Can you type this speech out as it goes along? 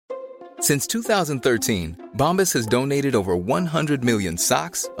Since 2013, Bombas has donated over 100 million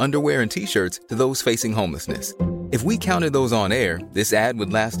socks, underwear, and T-shirts to those facing homelessness. If we counted those on air, this ad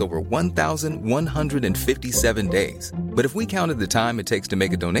would last over 1,157 days. But if we counted the time it takes to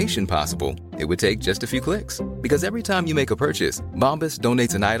make a donation possible, it would take just a few clicks. Because every time you make a purchase, Bombas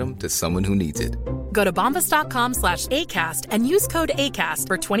donates an item to someone who needs it. Go to bombas.com/ACAST and use code ACAST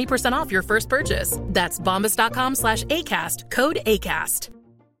for 20% off your first purchase. That's bombas.com/ACAST, code ACAST.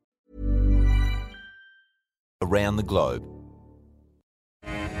 Around the globe.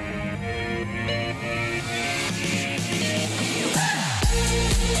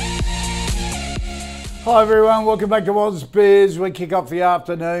 Hi everyone, welcome back to AusBiz. We kick off the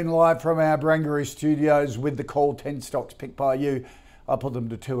afternoon live from our Barangaroo studios with the call 10 stocks picked by you. I put them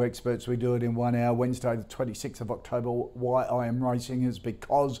to two experts. We do it in 1 hour. Wednesday the 26th of October. Why I am racing is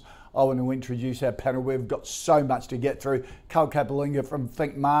because I want to introduce our panel. We've got so much to get through. Carl Capolingua from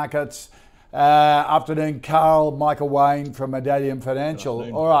Think Markets. Afternoon, Carl. Michael Wayne from Medallion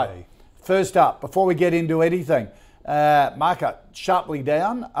Financial. All right, first up, before we get into anything, market sharply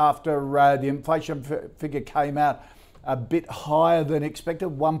down after the inflation figure came out a bit higher than expected,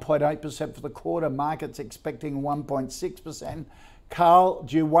 1.8% for the quarter. Market's expecting 1.6%. Carl,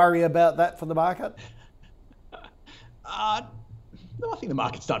 do you worry about that for the market? No, I think the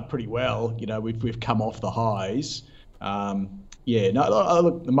market's done pretty well. You know, we've come off the highs.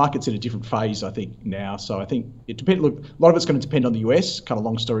 Look, the market's in a different phase, I think, now. So I think it depends. Look, a lot of it's going to depend on the US. Kind of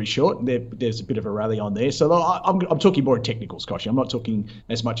long story short, there's a bit of a rally on there. So I'm talking more in technicals, Koshi. I'm not talking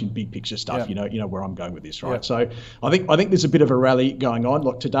as much in big picture stuff. Yeah. You know where I'm going with this, right? Yeah. So I think there's a bit of a rally going on.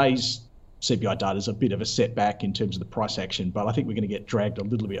 Look, today's CPI data is a bit of a setback in terms of the price action, but I think we're going to get dragged a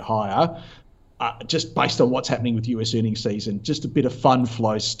little bit higher. Just based on what's happening with US earnings season, just a bit of fund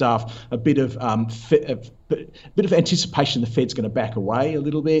flow stuff, a bit of anticipation the Fed's going to back away a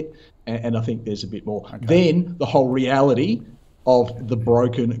little bit, and I think there's a bit more. Okay. Then the whole reality of the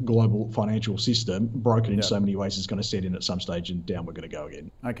broken global financial system, broken in so many ways, is going to set in at some stage, and down we're going to go again.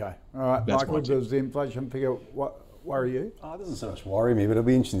 Okay, all right, Michael, does the inflation figure worry you? It doesn't so much worry me, but it'll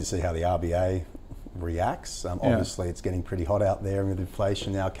be interesting to see how the RBA reacts. Obviously, it's getting pretty hot out there with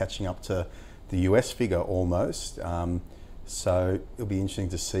inflation now catching up to the US figure almost. So it'll be interesting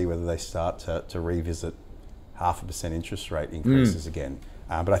to see whether they start to revisit 0.5% interest rate increases again.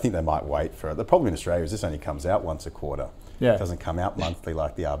 But I think they might wait for it. The problem in Australia is this only comes out once a quarter. Yeah. It doesn't come out monthly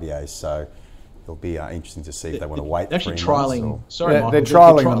like the RBA. So it'll be interesting to see if they want to wait. They're actually 3 trialing. Michael, they're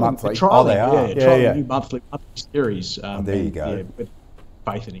trialing the monthly. They are. Trialing a new monthly series. There you go. Yeah, but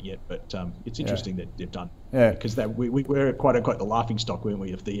faith in it yet, but it's interesting that they've done. Yeah. Because we were quite unquote the laughing stock, weren't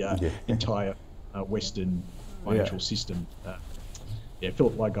we, of the entire Western financial system.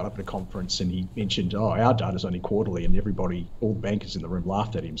 Philip Lowe got up at a conference and he mentioned, our data's only quarterly, and all the bankers in the room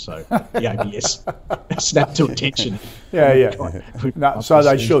laughed at him. So the ABS snapped to attention. So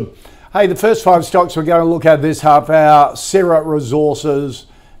they should. Hey, the first 5 stocks we're going to look at this half hour: Sierra Resources,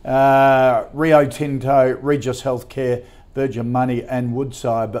 Rio Tinto, Regis Healthcare, Virgin Money and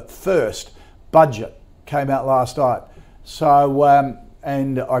Woodside. But first, budget came out last night. So,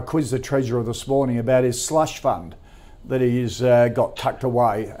 and I quizzed the treasurer this morning about his slush fund that he's got tucked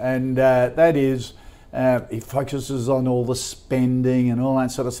away. And that is, he focuses on all the spending and all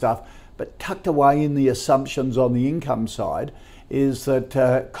that sort of stuff. But tucked away in the assumptions on the income side is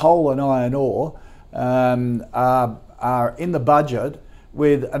that coal and iron ore are in the budget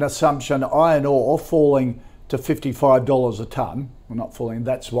with an assumption iron ore falling to $55 a tonne. Well, not falling,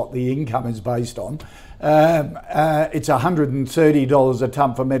 that's what the income is based on. It's $130 a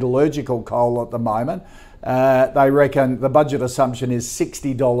tonne for metallurgical coal at the moment. They reckon the budget assumption is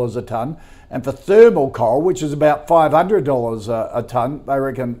 $60 a tonne. And for thermal coal, which is about $500 a tonne, they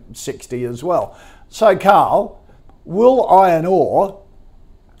reckon 60 as well. So, Carl, will iron ore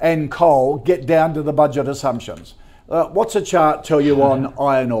and coal get down to the budget assumptions? What's the chart tell you on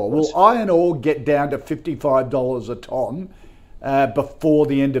iron ore? Will iron ore get down to $55 a tonne before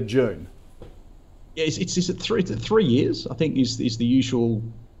the end of June? Yeah, it's 3 years, I think, is the usual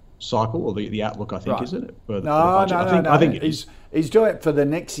cycle, or the outlook, I think, right. Isn't it? No. I think he's doing it for the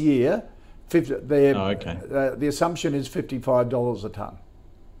next year. The assumption is $55 a tonne.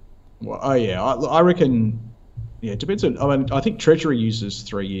 Well, I reckon. Yeah, it depends on. I think Treasury uses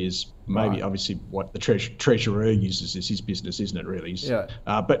 3 years Maybe obviously what the treasurer uses is his business, isn't it? Really. Yeah.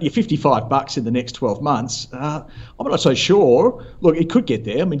 But your $55 in the next 12 months, I'm not so sure. Look, it could get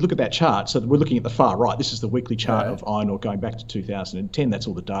there. I mean, look at that chart. So we're looking at the far right. This is the weekly chart of iron ore going back to 2010. That's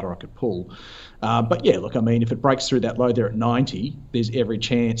all the data I could pull. But yeah, look, I mean, if it breaks through that low there at 90, there's every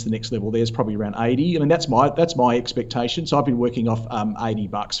chance the next level there's probably around 80. I mean, that's my expectation. So I've been working off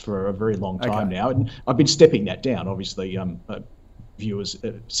 $80 for a very long time now, and I've been stepping that down. Obviously, viewers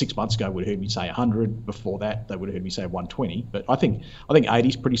 6 months ago would have heard me say 100. Before that, they would have heard me say 120. But I think 80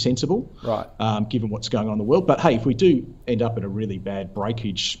 is pretty sensible, right? Given what's going on in the world. But hey, if we do end up in a really bad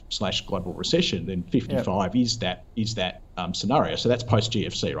breakage / global recession, then 55 is that scenario. So that's post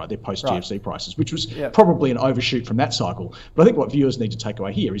GFC, right? They're post GFC prices, which was probably an overshoot from that cycle. But I think what viewers need to take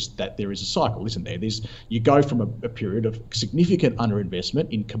away here is that there is a cycle, isn't there? You go from a period of significant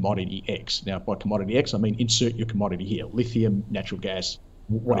underinvestment in commodity X. Now, by commodity X, I mean insert your commodity here: lithium, natural gas,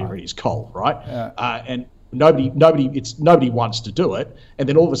 whatever it is, coal, right? And nobody wants to do it, and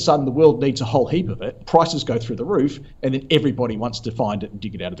then all of a sudden the world needs a whole heap of it. Prices go through the roof, and then everybody wants to find it and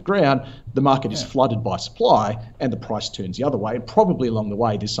dig it out of the ground. The market is flooded by supply, and the price turns the other way. And probably along the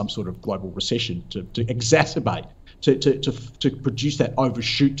way, there's some sort of global recession to exacerbate, to produce that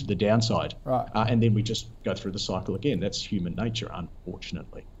overshoot to the downside, right? And then we just go through the cycle again. That's human nature,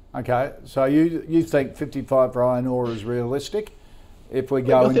 unfortunately. Okay, so you think 55 for iron ore is realistic if we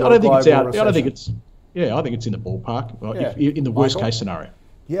go into I a don't think it's global out. recession? I think it's in the ballpark. In the worst case scenario.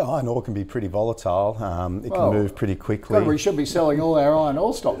 Yeah, iron ore can be pretty volatile. It can move pretty quickly. We should be selling all our iron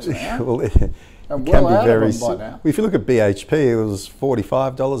ore stocks now. Well, it and can well be very. Out of them by now. If you look at BHP, it was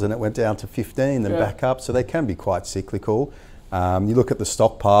 $45 and it went down to $15, then back up. So they can be quite cyclical. You look at the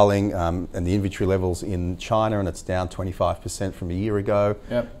stockpiling and the inventory levels in China, and it's down 25% from a year ago.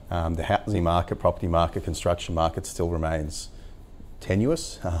 Yep. The housing market, property market, construction market still remains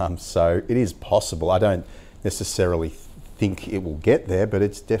tenuous. So it is possible. I don't necessarily think it will get there, but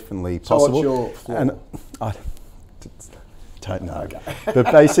it's definitely possible. So what's your and I don't know. Okay.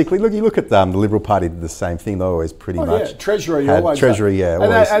 But basically, you look at the Liberal Party did the same thing. They always pretty much. Yeah, Treasury always. Treasury,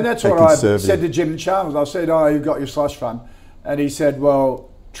 always. And that's what I said to Jim Chalmers. I said, you've got your slush fund. And he said,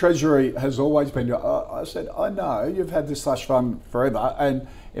 well, Treasury has always been. I said, I know, you've had this slush fund forever, and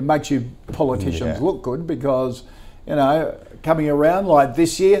it makes you politicians look good because, coming around like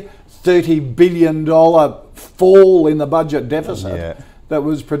this year, $30 billion fall in the budget deficit that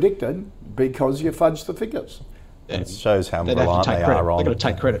was predicted because you fudged the figures. It shows how reliant they are on. They've got to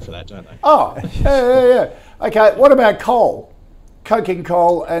take credit for that, don't they? Oh, yeah. Okay, what about coal? Coking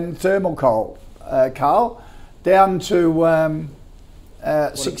coal and thermal coal, Carl? Down to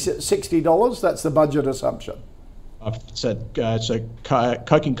 $60. That's the budget assumption. I've said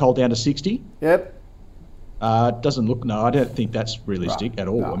coking coal down to 60. Yep. Doesn't look. No, I don't think that's realistic at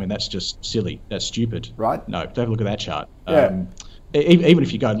all. No. I mean, that's just silly. That's stupid. Right. No, have a look at that chart. Yeah. Even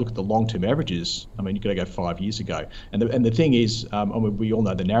if you go and look at the long-term averages, I mean, you've got to go 5 years ago. And the thing is, I mean, we all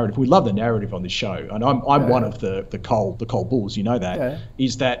know the narrative. We love the narrative on this show, and I'm one of the coal bulls. You know that. Yeah.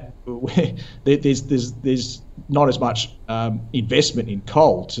 Is that there's not as much investment in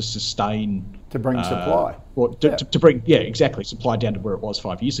coal to sustain to bring supply. Or to bring exactly supply down to where it was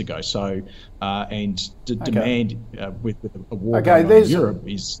 5 years ago. So demand with a war going on in Europe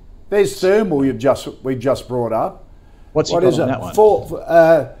is. There's thermal we've just brought up. What is it? That one?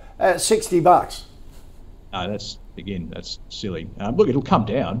 At $60. No, that's silly. Look, it'll come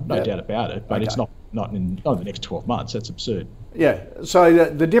down, no doubt about it, but it's not in the next 12 months. That's absurd. Yeah. So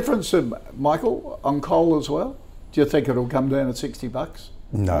the difference, Michael, on coal as well. Do you think it'll come down at $60?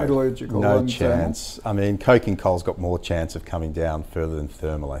 No chance. I mean, coking coal's got more chance of coming down further than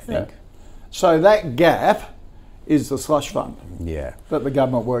thermal, I think. Yeah. So that gap is the slush fund. Yeah. That the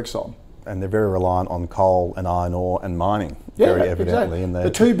government works on. And they're very reliant on coal and iron ore and mining, very evidently. Exactly. The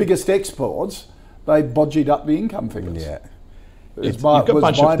two biggest exports, they bodged up the income figures. Yeah. You've got a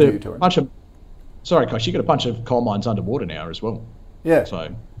bunch of sorry, Kosh, you've got a bunch of coal mines underwater now as well. Yeah.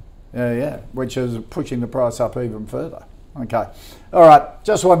 So. Yeah, which is pushing the price up even further. Okay. All right.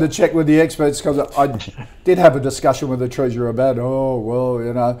 Just wanted to check with the experts because I did have a discussion with the Treasurer about,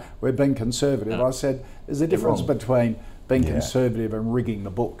 we're being conservative. No. I said, there's a difference between being conservative and rigging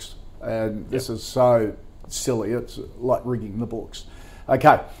the books. And this is so silly. It's like rigging the books.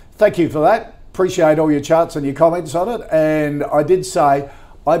 Okay. Thank you for that. Appreciate all your charts and your comments on it. And I did say,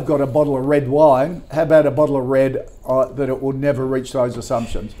 I've got a bottle of red wine. How about a bottle of red that it will never reach those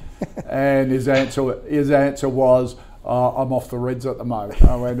assumptions? And his answer was, I'm off the Reds at the moment.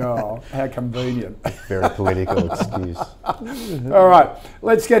 I went, oh, how convenient. Very political excuse. All right,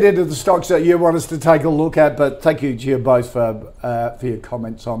 let's get into the stocks that you want us to take a look at. But thank you to you both for your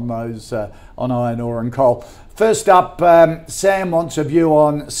comments on those on iron ore and coal. First up, Sam wants a view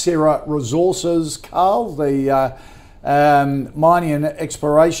on Sierra Resources. Carl, the mining and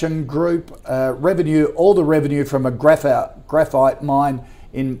exploration group, all the revenue from a graphite mine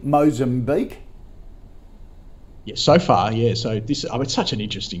in Mozambique. Yeah, so far, yeah. So this, it's such an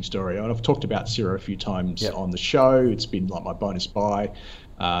interesting story. I've talked about Sierra a few times on the show. It's been like my bonus buy.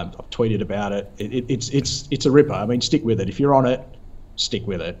 I've tweeted about it. It's a ripper. I mean, stick with it. If you're on it, stick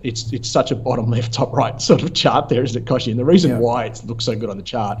with it. It's such a bottom left, top right sort of chart there, isn't it, Koshi? And the reason why it looks so good on the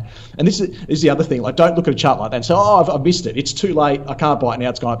chart, and this is the other thing, like don't look at a chart like that and say, oh, I've missed it. It's too late. I can't buy it now.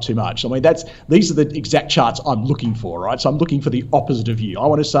 It's gone up too much. I mean, these are the exact charts I'm looking for, right? So I'm looking for the opposite of you. I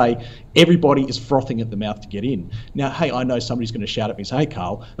want to say everybody is frothing at the mouth to get in. Now, hey, I know somebody's going to shout at me and say, hey,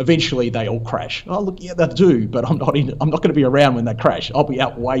 Carl, eventually they all crash. Oh, look, yeah, they do, but I'm not going to be around when they crash. I'll be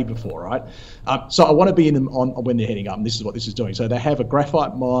out way before, right? So I want to be in them when they're heading up, and this is what this is doing. So they have a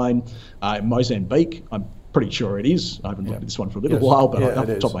graphite mine in Mozambique. I'm pretty sure it is. I haven't looked at this one for a little while, but off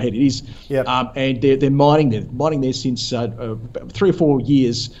the top of my head, it is. Yep. And they're mining there since 3 or 4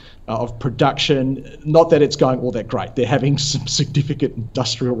 years of production. Not that it's going all that great. They're having some significant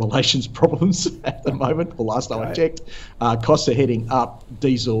industrial relations problems at the moment. The last time I checked, costs are heading up.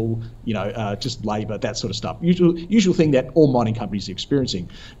 Diesel, just labour, that sort of stuff. Usual thing that all mining companies are experiencing.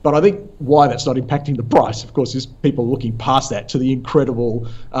 But I think why that's not impacting the price, of course, is people looking past that to the incredible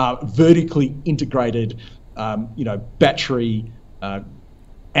vertically integrated, battery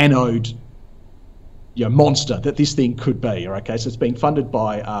anode. Monster that this thing could be. Okay, so it's being funded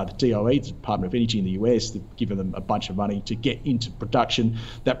by the DOE, the Department of Energy in the US. They've given them a bunch of money to get into production.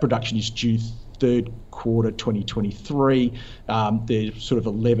 That production is due third quarter 2023. There's sort of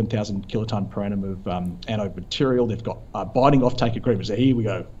 11,000 kiloton per annum of anode material. They've got binding offtake agreements. So here we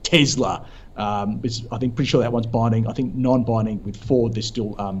go. Tesla. I think pretty sure that one's binding. I think non-binding with Ford. They're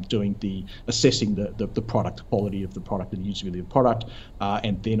still assessing the product quality of the product and the usability of the product.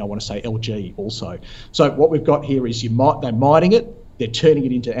 And then I want to say LG also. So what we've got here is they're mining it. They're turning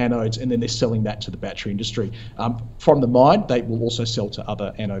it into anodes, and then they're selling that to the battery industry. From the mine, they will also sell to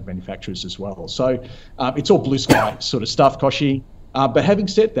other anode manufacturers as well. So it's all blue sky sort of stuff, Koshi. But having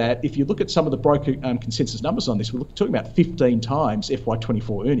said that, if you look at some of the broker consensus numbers on this, we're talking about 15 times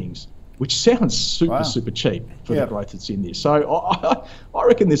FY24 earnings, which sounds super cheap for the growth that's in this. So I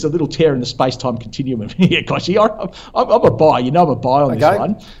reckon there's a little tear in the space-time continuum here, Koshi. I'm a buy. I'm a buy on this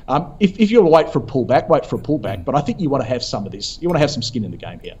one. If you're wait for a pullback. But I think you want to have some of this. You want to have some skin in the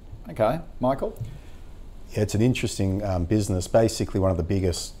game here. Okay, Michael? Yeah, it's an interesting business. Basically, one of the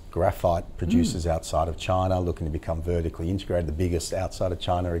biggest graphite producers outside of China, looking to become vertically integrated, the biggest outside of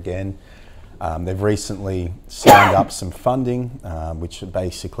China again. They've recently signed up some funding, which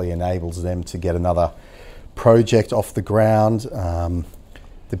basically enables them to get another project off the ground.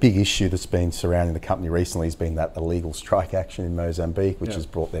 The big issue that's been surrounding the company recently has been that illegal strike action in Mozambique, which has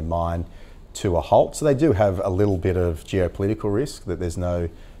brought their mine to a halt. So they do have a little bit of geopolitical risk, that there's no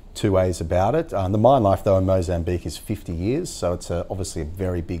two ways about it. The mine life, though, in Mozambique is 50 years, so it's obviously a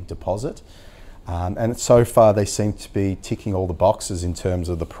very big deposit. And so far they seem to be ticking all the boxes in terms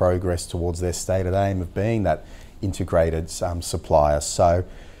of the progress towards their stated aim of being that integrated supplier. So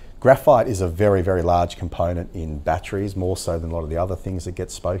graphite is a very, very large component in batteries, more so than a lot of the other things that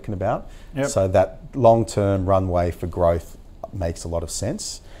get spoken about. So that long-term runway for growth makes a lot of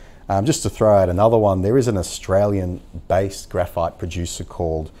sense. Just to throw out another one, there is an Australian-based graphite producer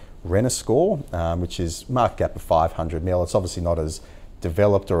called Renascor, which is market cap of 500 mil. It's obviously not as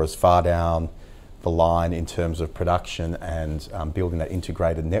developed or as far down the line in terms of production and building that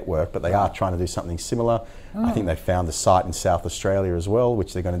integrated network, but they are trying to do something similar. I think they found a site in South Australia as well,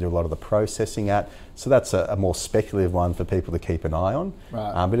 which they're going to do a lot of the processing at. So that's a more speculative one for people to keep an eye on.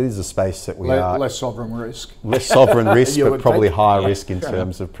 But it is a space that we are... Less sovereign risk. Less sovereign risk, but probably higher risk in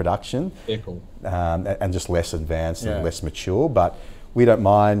terms of production. And just less advanced and less mature. But we don't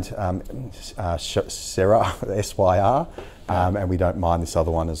mind Sierra, SYR, and we don't mind this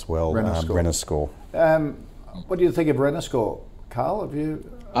other one as well, Renascor. What do you think of Renascor, Carl? Have you?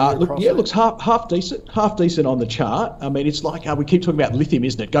 It looks half decent on the chart. I mean, it's like we keep talking about lithium,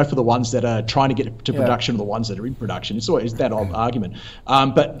 isn't it? Go for the ones that are trying to get to production, or the ones that are in production. It's always that old argument.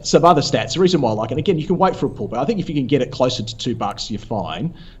 But some other stats. The reason why I like it, again, you can wait for a pullback. I think if you can get it closer to $2, you're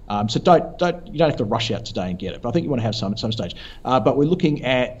fine. So you don't have to rush out today and get it. But I think you want to have some at some stage. But we're looking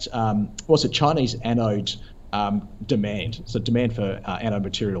at Chinese anode demand. So demand for anode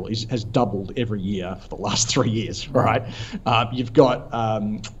material has doubled every year for the last 3 years, right? You've got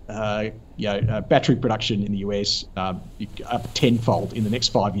battery production in the US up tenfold in the next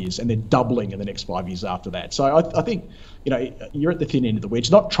 5 years, and then doubling in the next 5 years after that. So I think you're at the thin end of the wedge.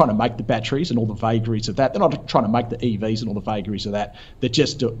 Not trying to make the batteries and all the vagaries of that. They're not trying to make the EVs and all the vagaries of that. They're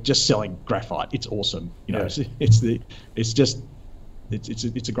just selling graphite. It's awesome. It's a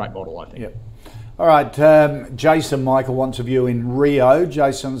great model, I think. Yep. All right, Jason Michael wants a view in Rio.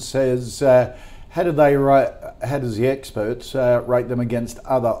 Jason says, how does the experts rate them against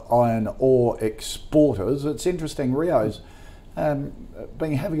other iron ore exporters? It's interesting. Rio's been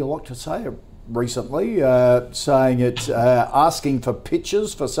having a lot to say recently, saying it's asking for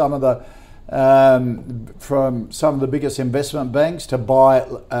pitches for some of the from some of the biggest investment banks to buy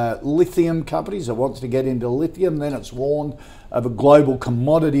lithium companies. It wants to get into lithium. Then it's warned of a global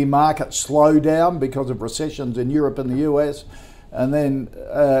commodity market slowdown because of recessions in Europe and the US. And then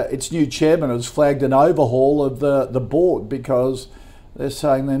its new chairman has flagged an overhaul of the board because they're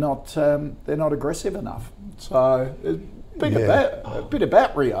saying they're not aggressive enough. So a bit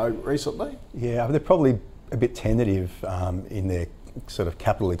about Rio recently. Yeah, they're probably a bit tentative in their sort of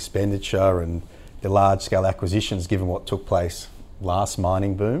capital expenditure and their large-scale acquisitions, given what took place last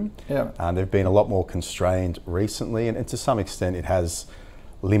mining boom. Yeah. They've been a lot more constrained recently, and to some extent it has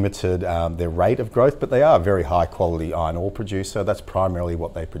limited their rate of growth, but they are a very high-quality iron ore producer. That's primarily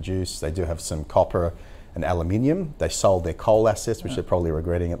what they produce. They do have some copper and aluminium. They sold their coal assets, which they're probably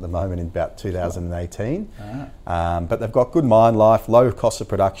regretting at the moment, in about 2018. But they've got good mine life, low cost of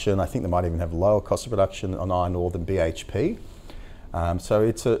production. I think they might even have lower cost of production on iron ore than BHP. So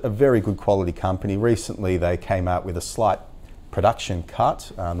it's a very good quality company. Recently they came out with a slight production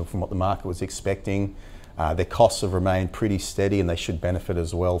cut from what the market was expecting. Their costs have remained pretty steady, and they should benefit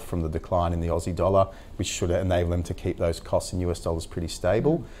as well from the decline in the Aussie dollar, which should enable them to keep those costs in US dollars pretty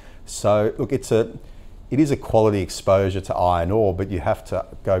stable. So look, it is a quality exposure to iron ore, but you have to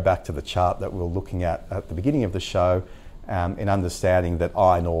go back to the chart that we were looking at the beginning of the show in understanding that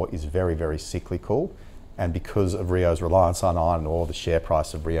iron ore is very, very cyclical. And because of Rio's reliance on iron ore, the share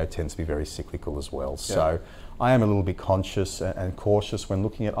price of Rio tends to be very cyclical as well. Yeah. So I am a little bit conscious and cautious when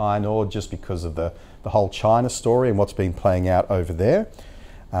looking at iron ore, just because of the whole China story and what's been playing out over there.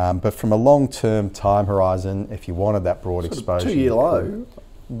 But from a long-term time horizon, if you wanted that broad exposure, 2-year low.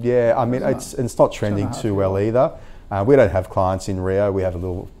 Yeah, I mean, it's not trending too well either. We don't have clients in Rio. We have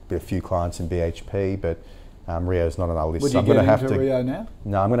a few clients in BHP, but Rio's not on our list. Would you get into Rio now?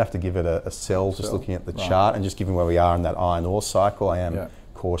 No, I'm going to have to give it a sell, just looking at the chart, and just given where we are in that iron ore cycle, I am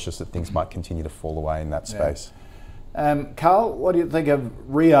cautious that things might continue to fall away in that space. Carl, what do you think of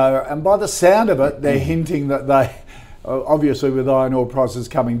Rio? And by the sound of it, they're hinting that they, obviously with iron ore prices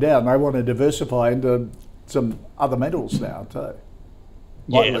coming down, they want to diversify into some other metals now too.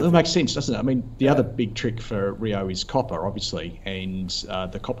 Yeah, that makes sense, doesn't it? I mean, the other big trick for Rio is copper, obviously, and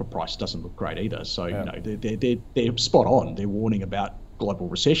the copper price doesn't look great either. So, they're spot on. They're warning about global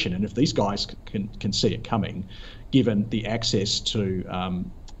recession, and if these guys can see it coming, given the access to,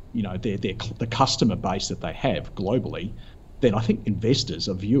 the customer base that they have globally, then I think investors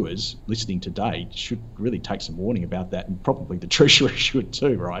or viewers listening today should really take some warning about that, and probably the Treasury should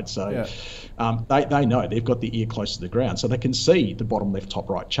too, right? So they know, they've got the ear close to the ground, so they can see the bottom left, top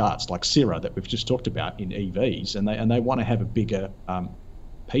right charts like Syrah that we've just talked about in EVs, and they want to have a bigger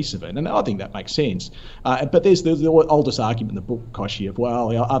piece of it, and I think that makes sense. But there's the oldest argument in the book, Koshi, of,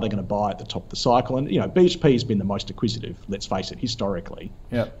 well, are they going to buy at the top of the cycle? And BHP has been the most acquisitive, let's face it, historically.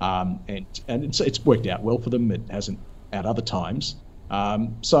 And it's worked out well for them. It hasn't at other times.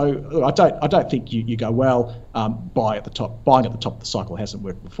 So I don't think you go, well, buying at the top of the cycle hasn't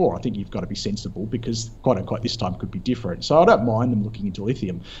worked before. I think you've got to be sensible, because quote unquote this time could be different. So I don't mind them looking into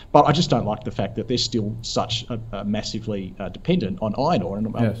lithium, but I just don't like the fact that they're still such a massively dependent on iron ore,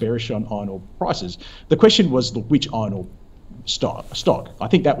 and I'm bearish on iron ore prices. The question was, look, which iron ore stock? I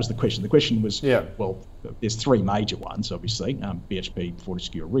think that was the question. The question was, well, there's three major ones, obviously, BHP,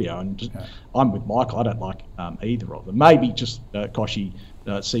 Fortescue, Rio, and I'm with Michael. I don't like either of them. Maybe just Koshi,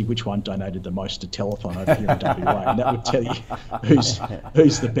 see which one donated the most to Telethon over here in WA, and that would tell you who's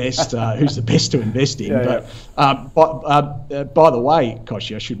the best to invest in. But by the way,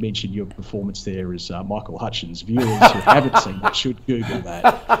 Koshi, I should mention your performance there is Michael Hutchins. Viewers who haven't seen that should Google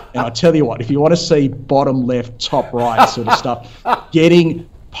that. And I tell you what, if you want to see bottom left, top right sort of stuff, getting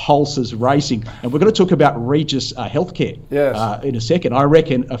pulses racing, and we're going to talk about Regis Healthcare in a second. I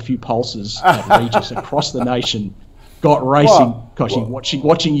reckon a few pulses at Regis across the nation got racing, What?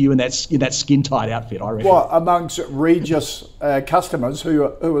 watching you in that skin tight outfit. I reckon. What amongst Regis customers who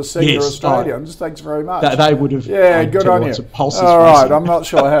are senior Yes, Australians? Thanks very much. They would have. Yeah, good on you. Pulses All right, racing. I'm not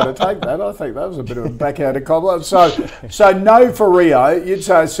sure how to take that. I think that was a bit of a backhanded compliment. So no for Rio. You'd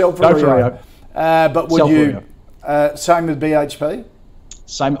say sell for No Rio. for Rio. But would Sell for you? Same with BHP.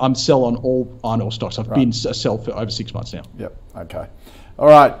 Same. I'm sell on all iron ore stocks. I've been a sell for over 6 months now. Yep. Okay. All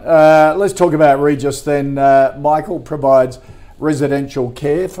right. Let's talk about Regis then. Michael provides residential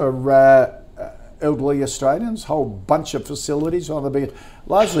care for elderly Australians. Whole bunch of facilities on the big,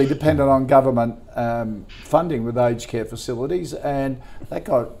 largely dependent on government funding with aged care facilities, and that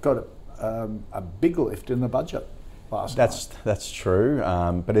got a big lift in the budget last night. That's true,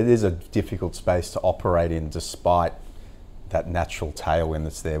 but it is a difficult space to operate in, despite that natural tailwind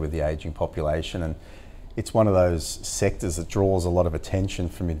that's there with the ageing population. And it's one of those sectors that draws a lot of attention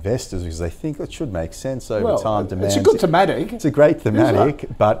from investors because they think it should make sense over time. It's a good thematic. It's a great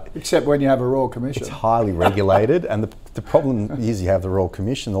thematic, but except when you have a Royal Commission. It's highly regulated, and the problem is you have the Royal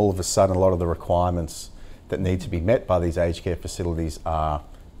Commission, all of a sudden a lot of the requirements that need to be met by these aged care facilities are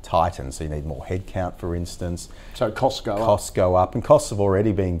tightened. So you need more headcount, for instance. So costs go up. Costs go up, and costs have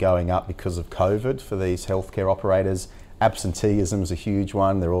already been going up because of COVID for these healthcare operators. Absenteeism is a huge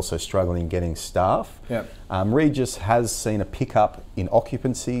one. They're also struggling getting staff. Yep. Regis has seen a pickup in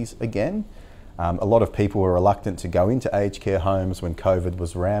occupancies again. A lot of people were reluctant to go into aged care homes when COVID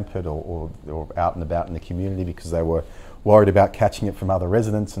was rampant or out and about in the community because they were worried about catching it from other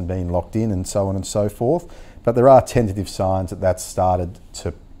residents and being locked in and so on and so forth. But there are tentative signs that that's started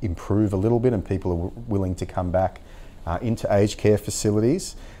to improve a little bit and people are willing to come back into aged care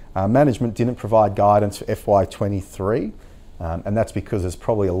facilities. Management didn't provide guidance for FY23, and that's because there's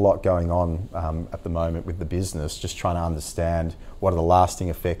probably a lot going on at the moment with the business, just trying to understand what are the lasting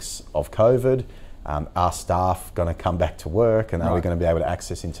effects of COVID. Are staff going to come back to work, and are we going to be able to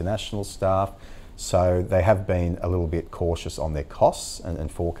access international staff? So they have been a little bit cautious on their costs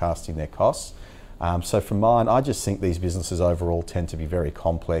and forecasting their costs. So from mine, I just think these businesses overall tend to be very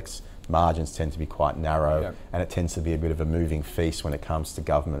complex. Margins tend to be quite narrow, and it tends to be a bit of a moving feast when it comes to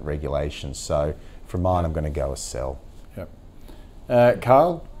government regulations. So from mine, I'm going to go a sell. Yep.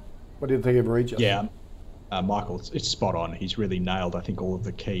 Carl, what do you think of Regis? Yeah, Michael, it's spot on. He's really nailed, I think, all of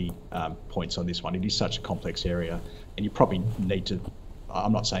the key points on this one. It is such a complex area, and you probably need to,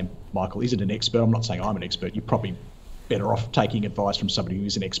 I'm not saying Michael isn't an expert, I'm not saying I'm an expert, you're probably better off taking advice from somebody who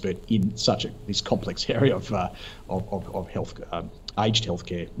is an expert in this complex area of health, aged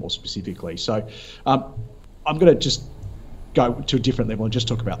healthcare more specifically. So I'm going to just go to a different level and just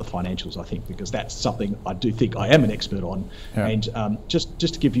talk about the financials, I think, because that's something I do think I am an expert on. Yeah. And just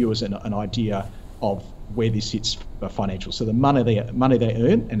to give you as an idea of where this hits financial. So the money they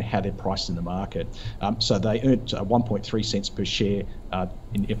earn and how they're priced in the market. So they earned 1.3 cents per share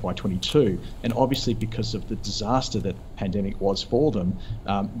in FY22, and obviously because of the disaster that the pandemic was for them,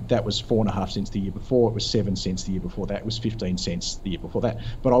 that was 4.5 cents the year before. It was 7 cents the year before that. It was 15 cents the year before that.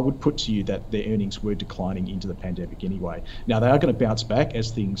 But I would put to you that their earnings were declining into the pandemic anyway. Now they are going to bounce back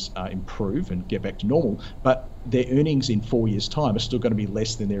as things improve and get back to normal, but their earnings in 4 years' time are still going to be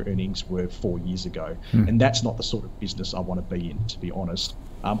less than their earnings were 4 years ago. And that's not the sort of business I want to be in, to be honest.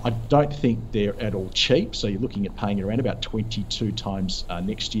 I don't think they're at all cheap. So you're looking at paying around about 22 times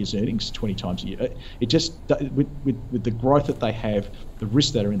next year's earnings, 20 times a year. It just, with the growth that they have, the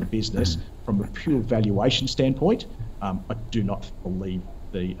risks that are in the business, from a pure valuation standpoint, I do not believe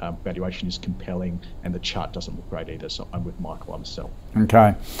the valuation is compelling, and the chart doesn't look great either. So I'm with Michael. I'm a sell.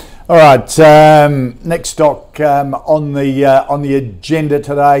 Okay, all right. Next stock on the agenda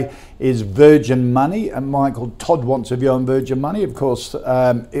today is Virgin Money, and Michael, Todd wants a view on Virgin Money. Of course,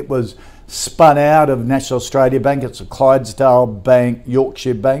 it was spun out of National Australia Bank. It's a Clydesdale Bank,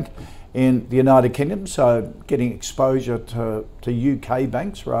 Yorkshire Bank in the United Kingdom. So getting exposure to UK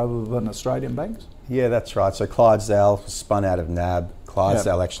banks rather than Australian banks. Yeah, that's right. So Clydesdale was spun out of NAB.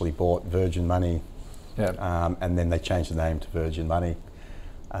 Clydesdale actually bought Virgin Money, and then they changed the name to Virgin Money.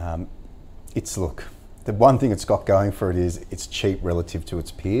 The one thing it's got going for it is it's cheap relative to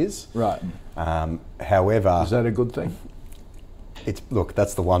its peers. Right. However, is that a good thing?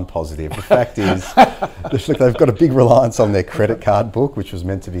 That's the one positive. The fact is, they've got a big reliance on their credit card book, which was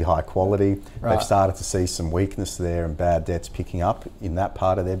meant to be high quality. Right. They've started to see some weakness there and bad debts picking up in that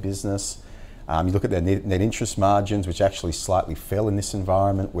part of their business. You look at their net interest margins, which actually slightly fell in this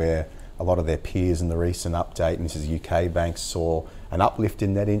environment where a lot of their peers in the recent update, and this is UK banks, saw an uplift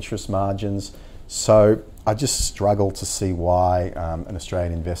in net interest margins. So I just struggle to see why an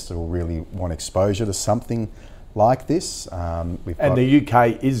Australian investor will really want exposure to something like this. And the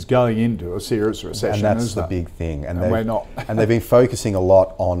UK is going into a serious recession, and that's the big thing. And we're not. And they've been focusing a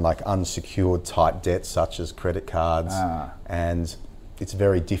lot on like unsecured type debt, such as credit cards, and it's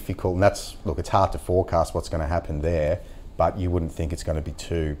very difficult. And it's hard to forecast what's going to happen there, but you wouldn't think it's going to be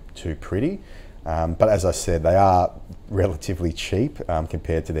too pretty. But as I said, they are relatively cheap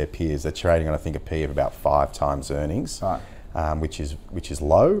compared to their peers. They're trading on, I think, a P of about 5 times earnings, which is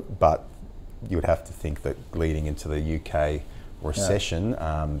low, but you would have to think that leading into the UK recession,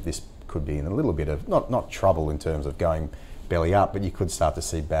 this could be in a little bit of, not trouble in terms of going belly up, but you could start to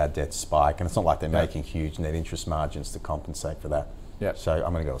see bad debt spike. And it's not like they're making huge net interest margins to compensate for that. Yep. So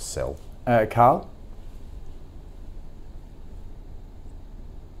I'm going to go sell. Carl?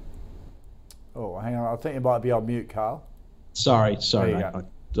 Oh, hang on. I think you might be on mute, Carl. Sorry, There mate.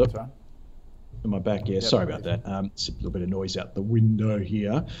 you go. Am my back? Yeah, sorry about that. It's a little bit of noise out the window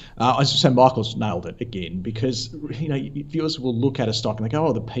here. I was just saying, Michael's nailed it again, because viewers will look at a stock and they go,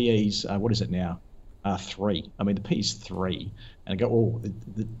 "Oh, the PE's what is it now? 3." I mean, the PE's 3, and I go, "Oh,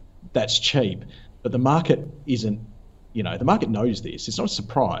 that's cheap," but the market isn't. The market knows this. It's not a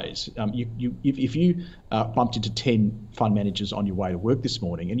surprise. If you bumped into 10 fund managers on your way to work this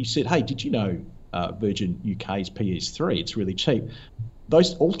morning and you said, "Hey, did you know Virgin UK's PE is 3? It's really cheap."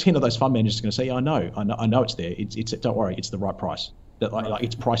 All 10 of those fund managers are going to say, "I know it's there. It's don't worry, it's the right price. Like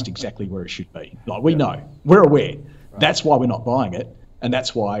it's priced exactly where it should be. Like we know, we're aware. Right. That's why we're not buying it, and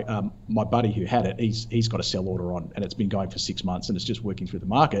that's why my buddy who had it, he's got a sell order on, and it's been going for 6 months, and it's just working through the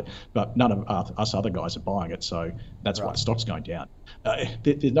market. But none of us other guys are buying it, so that's why the stock's going down.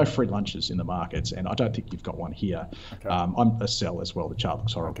 There's no free lunches in the markets, and I don't think you've got one here. Okay. I'm a sell as well. The chart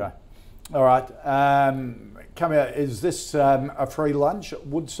looks horrible. Okay. All right. Come out. Is this a free lunch at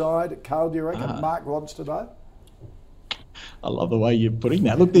Woodside? Carl, do you reckon Mark wants to know? I love the way you're putting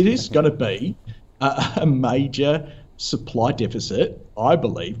that. Look, there is going to be a major supply deficit, I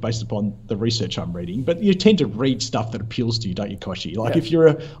believe, based upon the research I'm reading. But you tend to read stuff that appeals to you, don't you, Koshi? Like if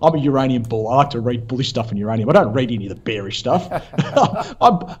I'm a uranium bull, I like to read bullish stuff in uranium. I don't read any of the bearish stuff.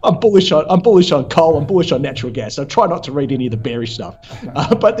 I'm bullish on coal. I'm bullish on natural gas. So I try not to read any of the bearish stuff.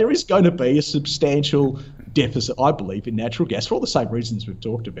 But there is going to be a substantial deficit, I believe, in natural gas for all the same reasons we've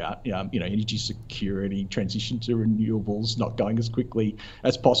talked about. Energy security, transition to renewables, not going as quickly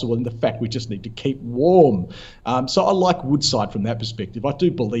as possible, and the fact we just need to keep warm. So I like Woodside from that perspective. I do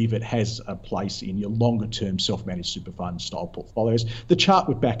believe it has a place in your longer-term self-managed super fund style portfolios. The chart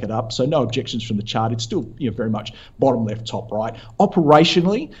would back it up, so no objections from the chart. It's still very much bottom left, top right.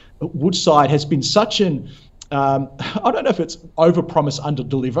 Operationally, Woodside has been such an I don't know if it's over-promise,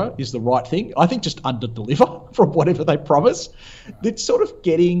 under-deliver is the right thing. I think just under-deliver from whatever they promise. It's sort of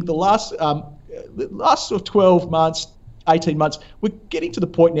getting the last sort of 12 months, 18 months, we're getting to the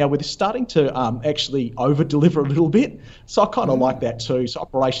point now where they're starting to actually over-deliver a little bit. So I kind of like that too. So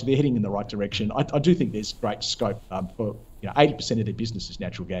operationally, they're heading in the right direction. I do think there's great scope for 80% of their business is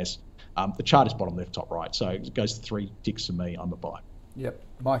natural gas. The chart is bottom left, top right. So it goes to 3 ticks for me. I'm a buy. Yep.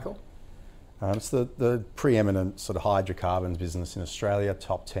 Michael? It's the preeminent sort of hydrocarbons business in Australia,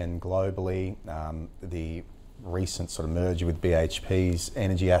 top 10 globally. The recent sort of merger with BHP's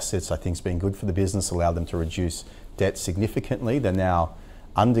energy assets, I think, has been good for the business, allowed them to reduce debt significantly. They're now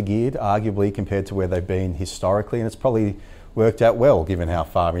undergeared, arguably, compared to where they've been historically, and it's probably worked out well given how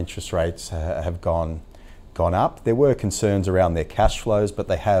far interest rates have gone up. There were concerns around their cash flows, but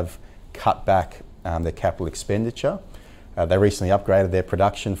they have cut back their capital expenditure. They recently upgraded their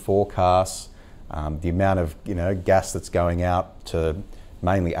production forecasts. The amount of gas that's going out to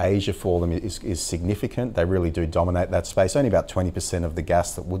mainly Asia for them is significant. They really do dominate that space. Only about 20% of the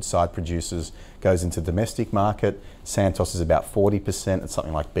gas that Woodside produces goes into the domestic market. Santos is about 40%, and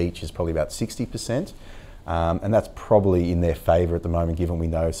something like Beach is probably about 60%. And that's probably in their favour at the moment, given we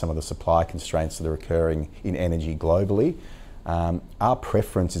know some of the supply constraints that are occurring in energy globally. Our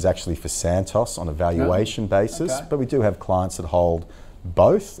preference is actually for Santos on a valuation basis, but we do have clients that hold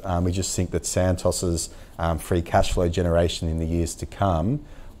both. We just think that Santos's free cash flow generation in the years to come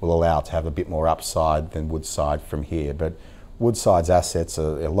will allow it to have a bit more upside than Woodside from here. But Woodside's assets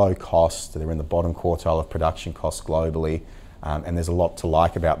are low cost. They're in the bottom quartile of production costs globally. And there's a lot to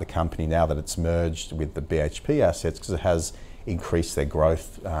like about the company now that it's merged with the BHP assets, because it has increased their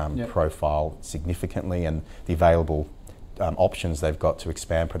growth profile significantly, and the available options they've got to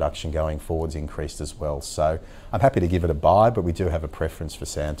expand production going forwards increased as well. So I'm happy to give it a buy, but we do have a preference for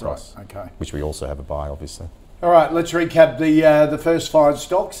Santos, which we also have a buy, obviously. All right, let's recap the first 5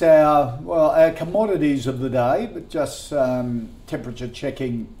 stocks, our commodities of the day, but just temperature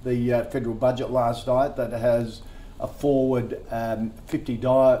checking the federal budget last night that has a forward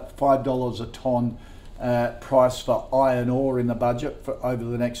 $5 a tonne price for iron ore in the budget for over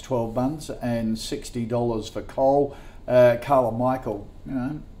the next 12 months and $60 for coal. Carl and Michael,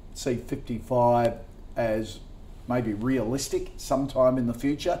 see 55 as maybe realistic sometime in the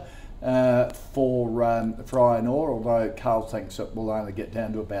future for iron ore, although Carl thinks it will only get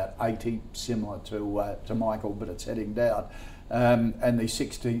down to about 80, similar to Michael, but it's heading down. And the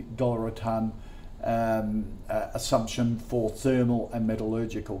 $60 a tonne assumption for thermal and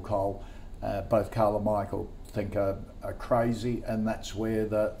metallurgical coal, both Carl and Michael think are crazy, and that's where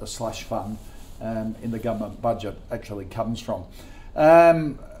the slush fund in the government budget actually comes from.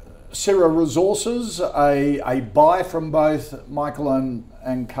 Sierra Resources, a buy from both Michael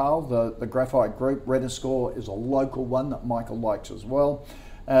and Carl, the graphite group. Rediscore is a local one that Michael likes as well.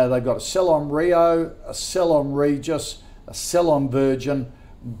 They've got a sell on Rio, a sell on Regis, a sell on Virgin.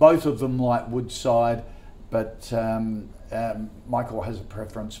 Both of them like Woodside, but Michael has a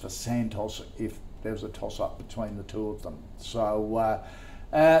preference for Santos if there's a toss-up between the two of them. So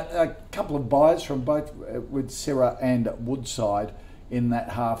a couple of buys from both with Sierra and Woodside in that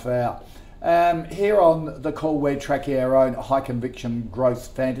half hour. Here on the call, we're tracking our own high conviction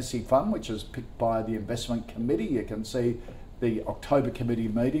growth fantasy fund, which is picked by the investment committee. You can see the October committee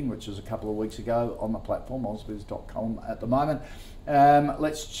meeting, which is a couple of weeks ago, on the platform, ausbiz.com at the moment.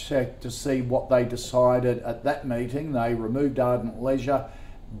 Let's check to see what they decided at that meeting. They removed Ardent Leisure.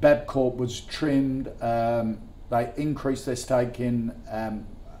 Bapcorp was trimmed. They increased their stake in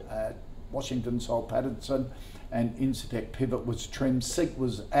Washington Soul Pattinson, and Incitec Pivot was trimmed. SEEK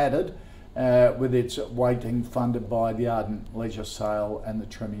was added with its weighting funded by the Ardent Leisure sale and the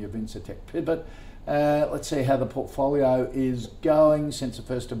trimming of Incitec Pivot. Let's see how the portfolio is going. Since the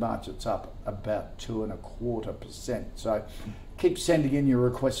 1st of March, it's up about 2.25%. So keep sending in your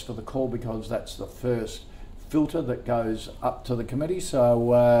requests for the call, because that's the first filter that goes up to the committee.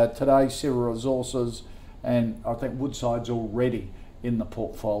 So today, Sierra Resources, and I think Woodside's already in the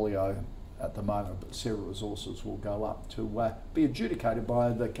portfolio at the moment, but Sierra Resources will go up to be adjudicated by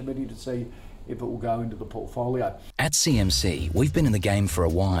the committee to see if it will go into the portfolio. At CMC, we've been in the game for a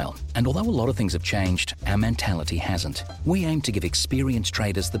while, and although a lot of things have changed, our mentality hasn't. We aim to give experienced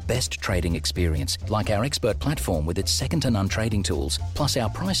traders the best trading experience, like our expert platform with its second-to-none trading tools. Plus, our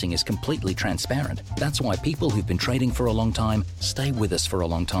pricing is completely transparent. That's why people who've been trading for a long time stay with us for a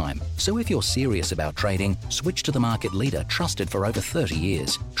long time. So if you're serious about trading, switch to the market leader trusted for over 30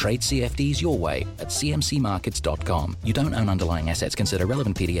 years. Trade CFDs your way at cmcmarkets.com. You don't own underlying assets. Consider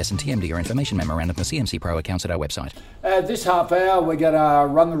relevant PDS and TMD or information memorandum for CMC Pro accounts at our website. This half hour, we're going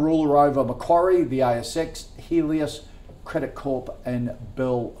to run the ruler over Macquarie, the ASX, Helios, Credit Corp and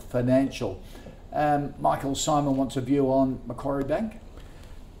Bell Financial. Michael, Simon wants a view on Macquarie Bank.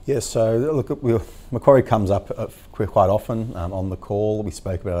 Yes, so look, Macquarie comes up quite often on the call. We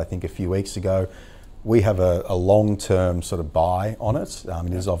spoke about it, I think, a few weeks ago. We have a long-term sort of buy on it.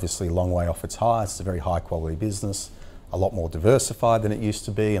 It is obviously a long way off its high. It's a very high-quality business, a lot more diversified than it used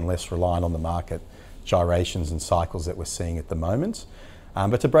to be, and less reliant on the market gyrations and cycles that we're seeing at the moment.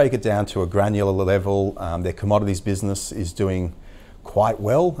 But to break it down to a granular level, their commodities business is doing quite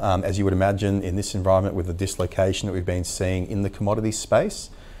well, as you would imagine in this environment with the dislocation that we've been seeing in the commodities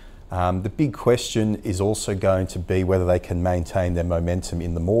space. The big question is also going to be whether they can maintain their momentum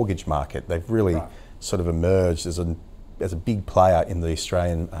in the mortgage market. They've really sort of emerged as a big player in the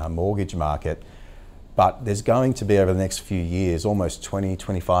Australian mortgage market. But there's going to be, over the next few years, almost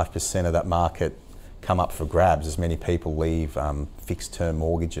 20-25% of that market come up for grabs as many people leave fixed term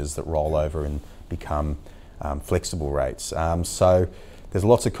mortgages that roll over and become flexible rates. So there's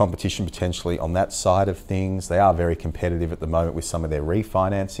lots of competition potentially on that side of things. They are very competitive at the moment with some of their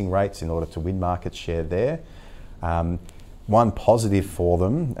refinancing rates in order to win market share there. One positive for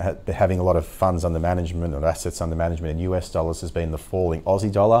them, having a lot of funds under management or assets under management in US dollars, has been the falling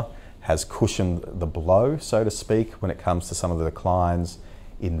Aussie dollar has cushioned the blow, so to speak, when it comes to some of the declines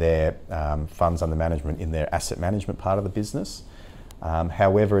in their funds under management in their asset management part of the business.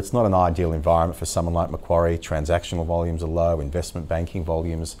 However, it's not an ideal environment for someone like Macquarie. Transactional volumes are low, investment banking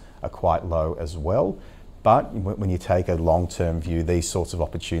volumes are quite low as well. But when you take a long-term view, these sorts of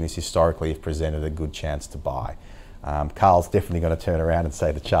opportunities historically have presented a good chance to buy. Carl's definitely going to turn around and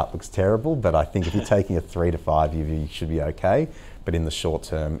say the chart looks terrible, but I think if you're taking a 3 to 5 year view, you should be okay. But in the short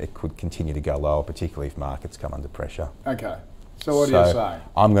term, it could continue to go lower, particularly if markets come under pressure. Okay. So what are you saying?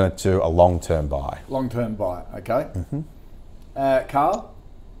 I'm going to do a long-term buy. Long-term buy, okay. Carl?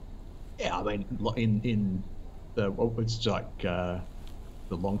 Yeah, I mean, in the it's like the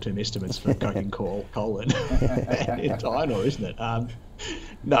long-term estimates for coking coal and iron ore, isn't it?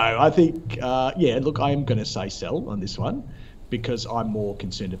 No, I think look, I am going to say sell on this one. because I'm more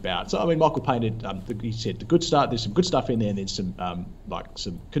concerned about. So I mean, Michael painted. He said the good start. There's some good stuff in there, and then some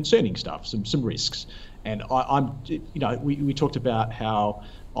some concerning stuff, some risks. And we talked about how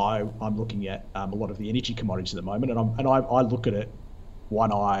I'm looking at a lot of the energy commodities at the moment, and I look at it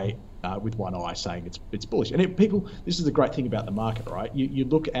with one eye, saying it's bullish. And this is the great thing about the market, right? You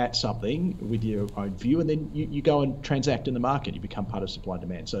look at something with your own view, and then you go and transact in the market. You become part of supply and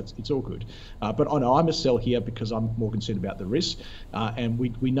demand, so it's all good. But I know I'm a sell here because I'm more concerned about the risk. And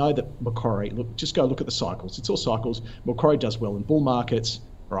we know that Macquarie. Just go look at the cycles. It's all cycles. Macquarie does well in bull markets,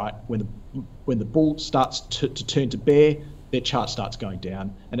 right? When the bull starts to turn to bear, their chart starts going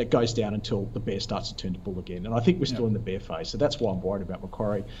down, and it goes down until the bear starts to turn to bull again. And I think we're still in the bear phase, so that's why I'm worried about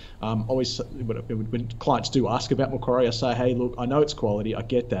Macquarie. Always, when clients do ask about Macquarie, I say, hey, look, I know it's quality, I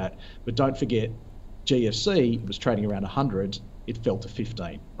get that, but don't forget, GFC was trading around 100, it fell to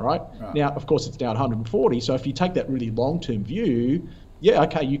 15, right? Now, of course, it's down 140, so if you take that really long-term view, yeah,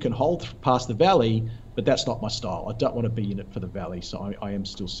 okay, you can hold past the valley, but that's not my style. I don't want to be in it for the valley, so I am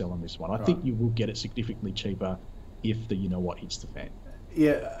still selling this one. I think you will get it significantly cheaper if the you-know-what hits the fan.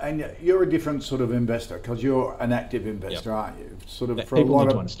 Yeah, and you're a different sort of investor because you're an active investor, aren't you? Sort of for people a lot need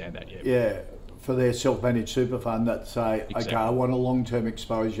of, to understand that, yeah. Yeah, for their self-managed super fund that say, okay, I want a long-term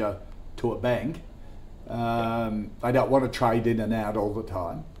exposure to a bank. They don't want to trade in and out all the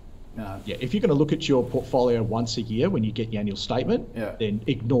time. Yeah, if you're going to look at your portfolio once a year when you get your annual statement, then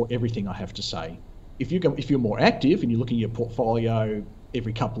ignore everything I have to say. If you're more active and you're looking at your portfolio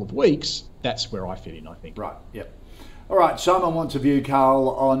every couple of weeks, that's where I fit in, I think. Right, yep. All right, Simon wants a view, Carl,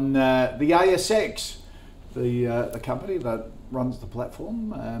 on the ASX, the company that runs the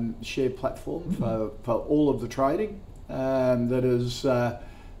platform, share platform for all of the trading, that is sort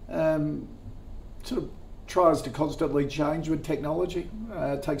of tries to constantly change with technology.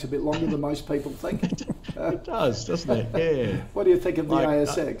 It takes a bit longer than most people think. It does, doesn't it? Yeah. What do you think of the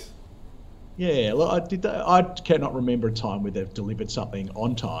ASX? Yeah, look, I cannot remember a time where they've delivered something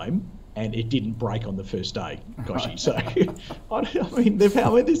on time and it didn't break on the first day, Koshy. So, they've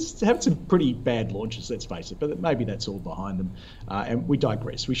had some pretty bad launches, let's face it, but maybe that's all behind them. And we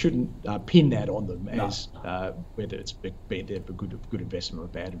digress. We shouldn't pin that on them as whether it's been there for good investment or a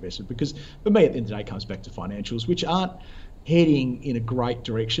bad investment, because for me, at the end of the day, it comes back to financials, which aren't heading in a great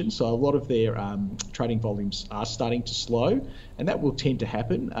direction. So a lot of their trading volumes are starting to slow, and that will tend to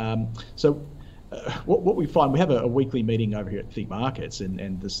happen. What we find, we have a weekly meeting over here at Think Markets,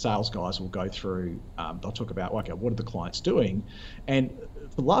 and the sales guys will go through, they'll talk about, okay, what are the clients doing? And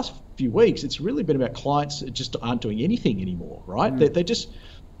for the last few weeks, it's really been about clients that just aren't doing anything anymore, right? They're just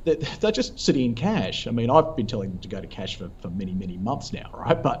sitting in cash. I mean, I've been telling them to go to cash for many, many months now,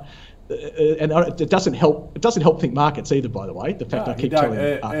 right? But and it doesn't help. It doesn't help Think Markets either, by the way. The fact I keep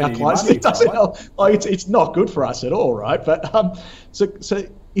telling our clients it doesn't help. Like, it's not good for us at all, right? But so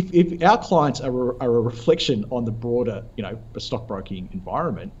if our clients are a reflection on the broader, stockbroking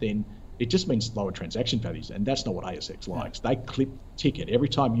environment, then it just means lower transaction values, and that's not what ASX likes. They clip the ticket. Every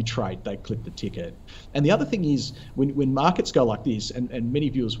time you trade, they clip the ticket. And the other thing is, when markets go like this, and many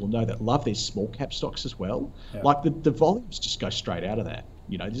viewers will know that, love their small cap stocks as well, like the volumes just go straight out of that.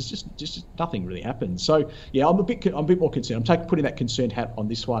 There's just nothing really happens. So yeah, I'm a bit more concerned. I'm putting that concerned hat on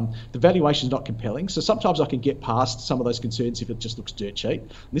this one. The valuation is not compelling, so sometimes I can get past some of those concerns if it just looks dirt cheap.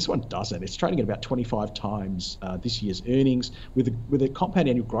 And this one doesn't. It's trading at about 25 times this year's earnings, with a compound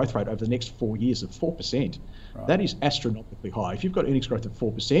annual growth rate over the next 4 years of 4%. Right. That is astronomically high. If you've got earnings growth of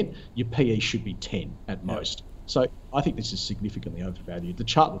 4%, your PE should be 10 at most. So I think this is significantly overvalued. The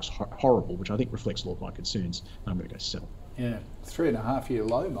chart looks horrible, which I think reflects a lot of my concerns. I'm going to go sell. Yeah, 3.5-year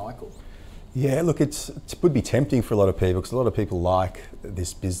low, Michael. Yeah, look, it would be tempting for a lot of people, because a lot of people like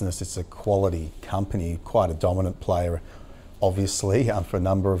this business. It's a quality company, quite a dominant player, obviously, for a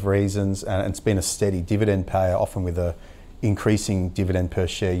number of reasons, and it's been a steady dividend payer, often with a increasing dividend per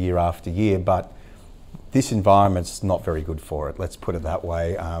share year after year. But this environment's not very good for it. Let's put it that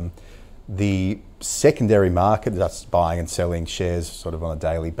way. The secondary market, that's buying and selling shares sort of on a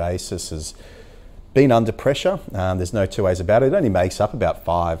daily basis, has been under pressure. There's no two ways about it. It only makes up about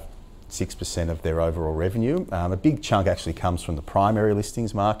 5-6% of their overall revenue. A big chunk actually comes from the primary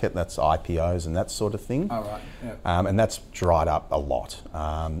listings market. That's IPOs and that sort of thing. Oh, right. Yep. And that's dried up a lot.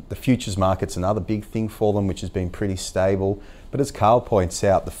 The futures market's another big thing for them, which has been pretty stable. But as Carl points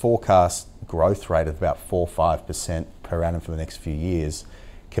out, the forecast growth rate of about 4-5% per annum for the next few years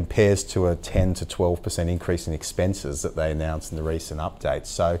compares to a 10 to 12% increase in expenses that they announced in the recent updates.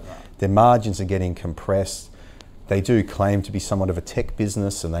 So their margins are getting compressed. They do claim to be somewhat of a tech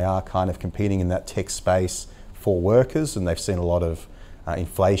business, and they are kind of competing in that tech space for workers, and they've seen a lot of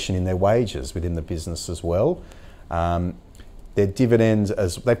inflation in their wages within the business as well. Their dividends,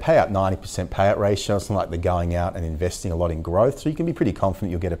 as they pay out 90% payout ratio, it's not like they're going out and investing a lot in growth, so you can be pretty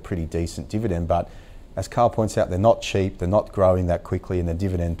confident you'll get a pretty decent dividend. But as Carl points out, they're not cheap, they're not growing that quickly, and the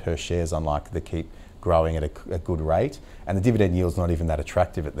dividend per share is unlikely to keep growing at a good rate. And the dividend yield's not even that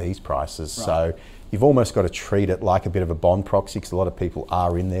attractive at these prices. Right. So you've almost got to treat it like a bit of a bond proxy, because a lot of people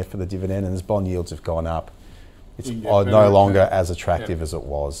are in there for the dividend, and as bond yields have gone up, it's no longer as attractive as it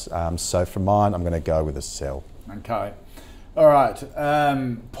was. So for mine, I'm going to go with a sell. Okay. All right.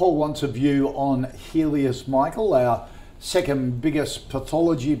 Paul wants a view on Healius, Michael, our second biggest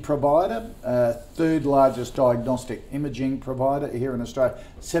pathology provider, third largest diagnostic imaging provider here in Australia.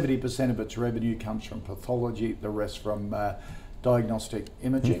 70% of its revenue comes from pathology, the rest from diagnostic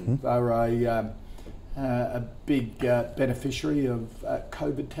imaging. Mm-hmm. They're a big beneficiary of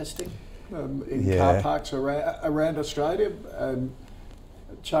COVID testing in car parks around Australia.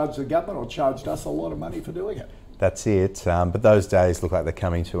 Charged the government or charged us a lot of money for doing it. That's it, but those days look like they're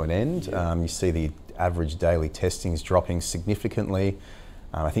coming to an end. You see the average daily testing is dropping significantly.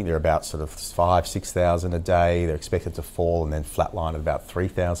 I think they're about sort of 5,000-6,000 a day. They're expected to fall and then flatline at about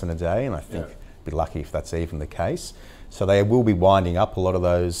 3,000 a day, and I think be lucky if that's even the case. So they will be winding up a lot of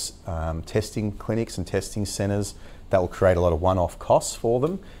those testing clinics and testing centres. That will create a lot of one-off costs for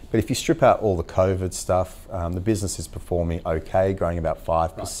them. But if you strip out all the COVID stuff, the business is performing okay, growing about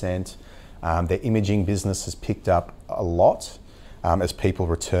 5%. Right. Their imaging business has picked up a lot as people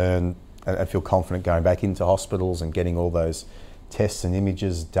return and feel confident going back into hospitals and getting all those tests and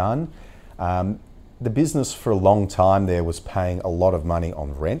images done. The business for a long time there was paying a lot of money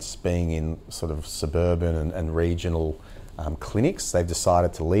on rents, being in sort of suburban and regional clinics. They've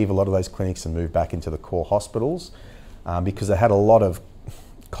decided to leave a lot of those clinics and move back into the core hospitals because they had a lot of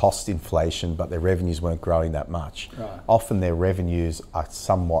cost inflation, but their revenues weren't growing that much. Right. Often their revenues are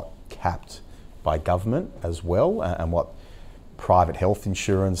somewhat capped by government as well, and what private health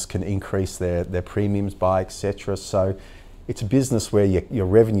insurance can increase their premiums by, etc. So it's a business where your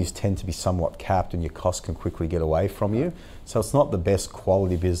revenues tend to be somewhat capped and your costs can quickly get away from you. So it's not the best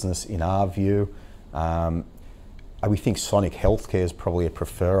quality business in our view. We think Sonic Healthcare is probably a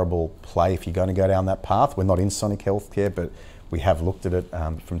preferable play if you're going to go down that path. We're not in Sonic Healthcare, but we have looked at it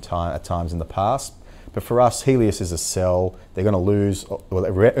at times in the past. But for us, Healius is a sell. They're going to lose, well,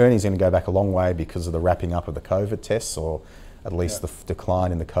 earnings are going to go back a long way because of the wrapping up of the COVID tests, or at least the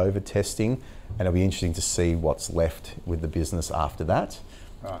decline in the COVID testing. And it'll be interesting to see what's left with the business after that.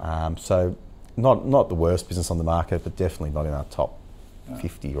 Right. So not the worst business on the market, but definitely not in our top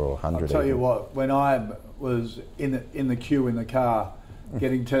 50 or 100. I'll tell you what, when I was in the queue in the car,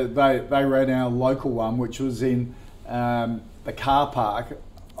 getting to, they ran our local one, which was in the car park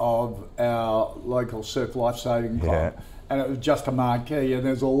of our local Surf Life Saving Club, and it was just a marquee, and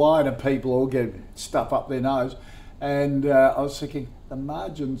there's a line of people all getting stuff up their nose, and I was thinking the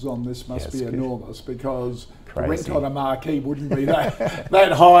margins on this must be enormous, because the rent on a marquee wouldn't be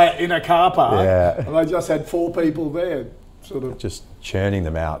that high in a car park, and they just had 4 people there, sort of just churning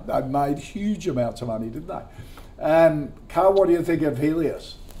them out. They made huge amounts of money, didn't they? Carl, what do you think of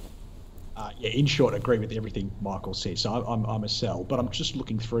Healius? In short, I agree with everything Michael says. So I'm a sell, but I'm just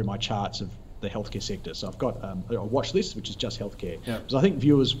looking through my charts of the healthcare sector. So I've got a watch list, which is just healthcare. Because I think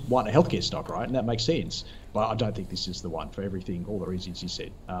viewers want a healthcare stock, right? And that makes sense. But I don't think this is the one for everything, all the reasons you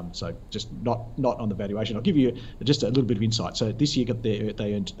said. So just not on the valuation. I'll give you just a little bit of insight. So this year they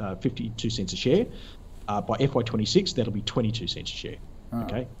earned 52 cents a share. By FY26, that'll be 22 cents a share.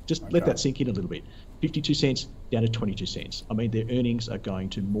 Okay, let that sink in a little bit. 52 cents down to 22 cents. I mean, their earnings are going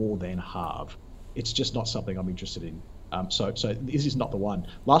to more than halve. It's just not something I'm interested in. So this is not the one.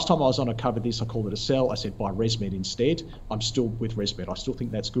 Last time I was on, I covered this. I called it a sell. I said buy ResMed instead. I'm still with ResMed. I still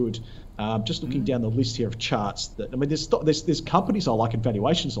think that's good. Just looking down the list here of charts. There's companies I like and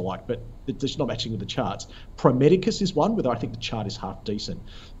valuations I like, but they're just not matching with the charts. Pro Medicus is one, where I think the chart is half decent.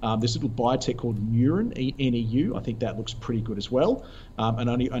 There's a little biotech called Neuren, NEU. I think that looks pretty good as well. And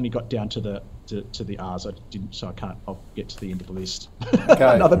only got down to the R's. I didn't, so I can't. I'll get to the end of the list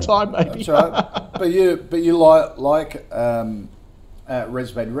another time, maybe. That's right. But you like ResMed.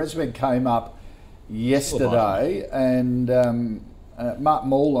 ResMed came up yesterday, and Mark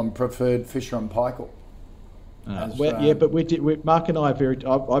Morland preferred Fisher and Paykel. But Mark and I are very.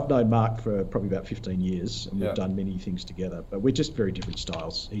 I've known Mark for probably about 15 years, and we've done many things together. But we're just very different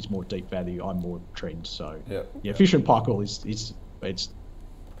styles. He's more deep value. I'm more trend. So Fisher and Paykel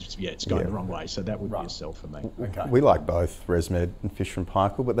it's going the wrong way. So that would be a sell for me. Okay. We like both ResMed and Fisher and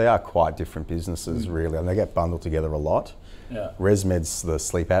Paykel, but they are quite different businesses, really, and they get bundled together a lot. Yeah. ResMed's the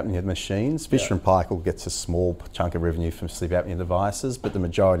sleep apnea machines. Fisher and Paykel gets a small chunk of revenue from sleep apnea devices, but the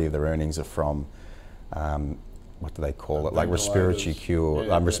majority of their earnings are from what do they call it? Like respiratory cure,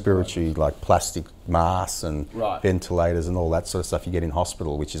 Yeah, respiratory like plastic masks and Right. ventilators and all that sort of stuff you get in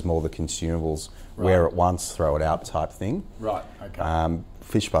hospital, which is more the consumables, wear it once, throw it out type thing. Right, okay.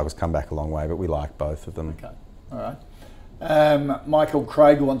 Fishbug has come back a long way, but we like both of them. Okay, all right. Michael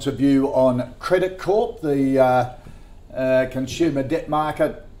Craig wants a view on Credit Corp, the consumer debt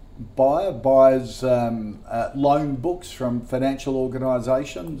market buys loan books from financial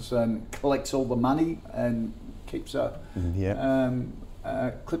organisations and collects all the money and keeps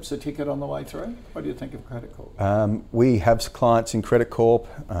clips a ticket on the way through. What do you think of Credit Corp? We have clients in Credit Corp.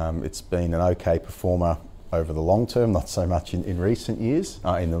 It's been an okay performer over the long term, not so much in recent years,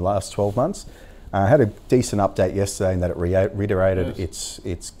 in the last 12 months. I had a decent update yesterday in that it reiterated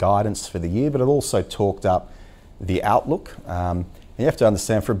its guidance for the year, but it also talked up the outlook. And you have to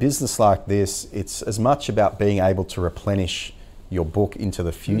understand, for a business like this, it's as much about being able to replenish your book into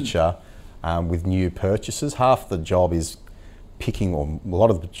the future with new purchases. Half the job is picking, or a lot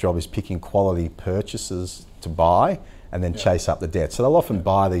of the job is picking quality purchases to buy and then chase up the debt. So they'll often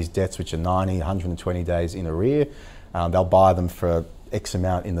buy these debts which are 90, 120 days in arrear. They'll buy them for X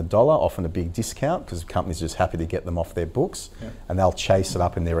amount in the dollar, often a big discount because the company's just happy to get them off their books, and they'll chase it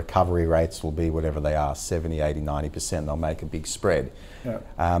up, and their recovery rates will be whatever they are, 70, 80, 90%. They'll make a big spread.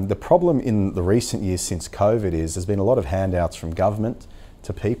 The problem in the recent years since COVID is there's been a lot of handouts from government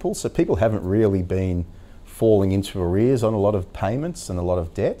to people, so people haven't really been falling into arrears on a lot of payments and a lot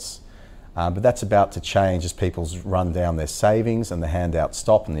of debts. But that's about to change as people's run down their savings and the handouts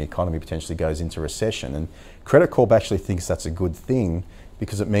stop and the economy potentially goes into recession. And Credit Corp actually thinks that's a good thing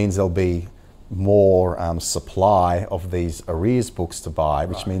because it means there'll be more supply of these arrears books to buy,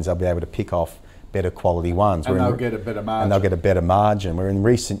 which means they'll be able to pick off better quality ones. And they'll get a better margin. And they'll get a better margin. Where in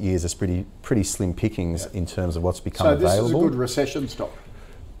recent years, there's pretty slim pickings in terms of what's become available. So this is a good recession stock?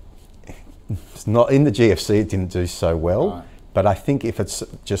 It's not in the GFC, it didn't do so well. But I think if it's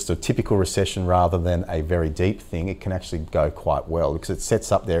just a typical recession rather than a very deep thing, it can actually go quite well because it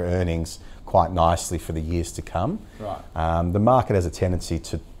sets up their earnings quite nicely for the years to come. The market has a tendency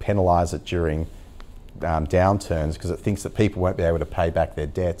to penalise it during downturns because it thinks that people won't be able to pay back their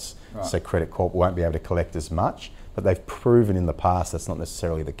debts, so Credit Corp won't be able to collect as much. But they've proven in the past that's not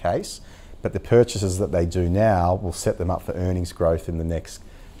necessarily the case. But the purchases that they do now will set them up for earnings growth in the next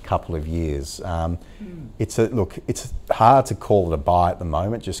couple of years. It's hard to call it a buy at the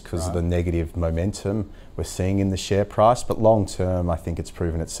moment just because of the negative momentum we're seeing in the share price, but long term I think it's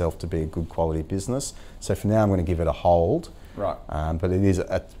proven itself to be a good quality business. So for now I'm going to give it a hold. But it is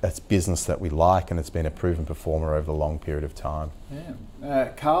a business that we like and it's been a proven performer over a long period of time.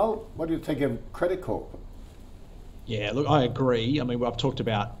 Carl, what do you think of Credit Corp? Yeah, look, I agree. I mean, I've talked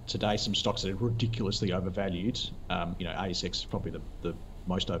about today some stocks that are ridiculously overvalued. ASX is probably the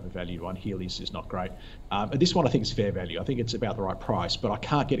most overvalued one. Healy's is not great. This one I think is fair value. I think it's about the right price, but I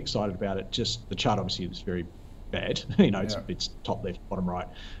can't get excited about it. Just the chart obviously is very bad. It's top left, bottom right.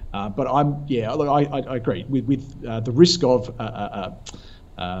 But I agree with the risk of a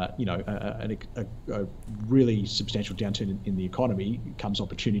really substantial downturn in the economy comes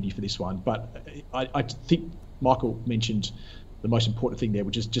opportunity for this one. But I think Michael mentioned the most important thing there,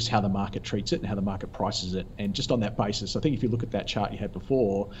 which is just how the market treats it and how the market prices it. And just on that basis, I think if you look at that chart you had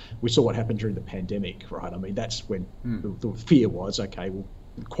before, we saw what happened during the pandemic, right? I mean, that's when the fear was, okay, well,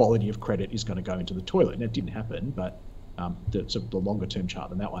 the quality of credit is going to go into the toilet. And that didn't happen, but it's the longer term chart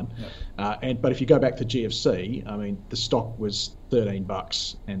than that one. But if you go back to GFC, I mean, the stock was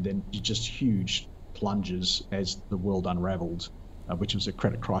 $13 and then just huge plunges as the world unraveled. Which was a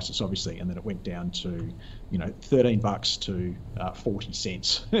credit crisis, obviously, and then it went down to, $13 to 40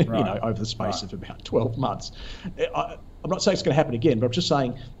 cents, over the space of about 12 months. I'm not saying it's going to happen again, but I'm just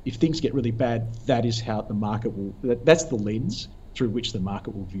saying if things get really bad, that is how the market will. That's the lens through which the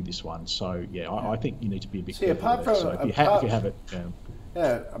market will view this one. So I think you need to be a bit careful. Apart from if you have it,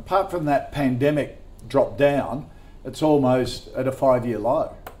 apart from that pandemic drop down, it's almost at a 5-year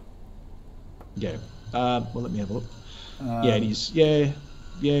low. Well, let me have a look. It is.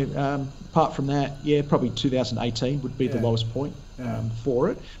 Apart from that, probably 2018 would be the lowest point for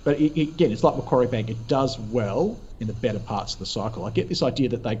it. But again, it's like Macquarie Bank. It does well in the better parts of the cycle. I get this idea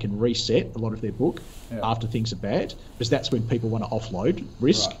that they can reset a lot of their book after things are bad, because that's when people want to offload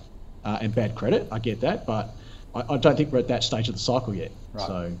risk and bad credit. I get that, but I don't think we're at that stage of the cycle yet.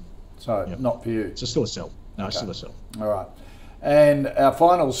 So not for you. It's still a sell. No, it's still a sell. All right. And our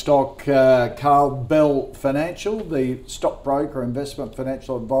final stock, Carl, Bell Financial, the stockbroker investment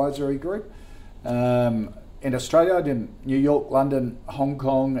financial advisory group. In Australia, in New York, London, Hong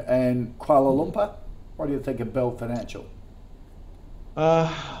Kong and Kuala Lumpur. What do you think of Bell Financial?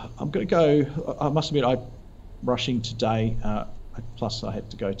 I'm going to go, I must admit, rushing today. Plus, I had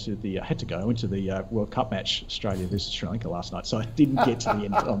to go to the. I went to the World Cup match, Australia versus Sri Lanka last night, so I didn't get to the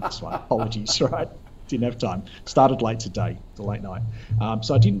end on this one. Apologies, right? Didn't have time. Started late today, the late night.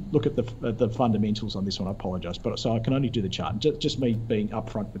 So I didn't look at the fundamentals on this one. I apologise, but so I can only do the chart. Just me being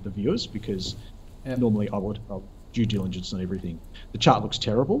upfront with the viewers, because normally I'll due diligence on everything. The chart looks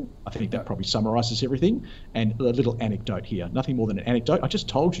terrible. I think that probably summarises everything. And a little anecdote here, nothing more than an anecdote. I just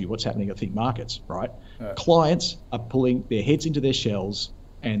told you what's happening at Think Markets, right? Clients are pulling their heads into their shells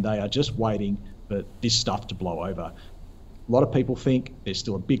and they are just waiting for this stuff to blow over. A lot of people think there's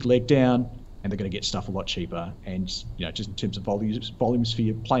still a big leg down and they're going to get stuff a lot cheaper. And just in terms of volumes for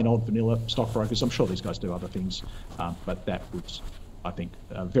your plain old vanilla stockbrokers, I'm sure these guys do other things, but that would, I think,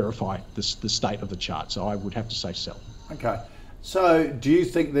 verify the state of the chart. So I would have to say sell. Okay. So do you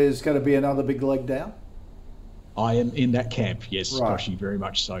think there's going to be another big leg down? I am in that camp, yes, right. Koshy, very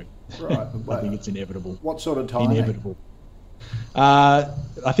much so. Right. I think it's inevitable. What sort of timing? Inevitable.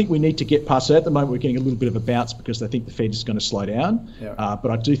 I think we need to get past that. At the moment, we're getting a little bit of a bounce because I think the Fed is going to slow down. Yeah. But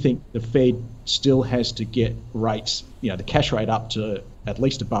I do think the Fed still has to get rates, the cash rate up to at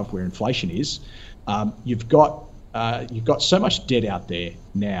least above where inflation is. You've got so much debt out there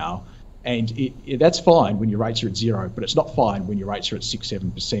now, and that's fine when your rates are at zero, but it's not fine when your rates are at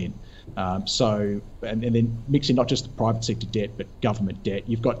 6-7%. And then mixing not just the private sector debt, but government debt,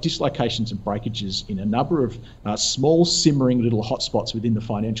 you've got dislocations and breakages in a number of small simmering little hotspots within the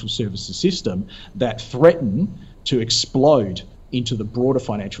financial services system that threaten to explode into the broader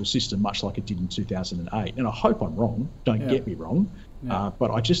financial system, much like it did in 2008. And I hope I'm wrong, don't get me wrong, but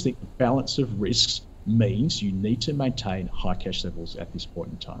I just think the balance of risks means you need to maintain high cash levels at this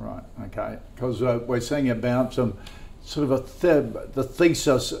point in time. Right, okay, because we're seeing a bounce. Sort of the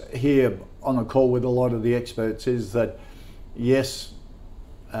thesis here on a call with a lot of the experts is that yes,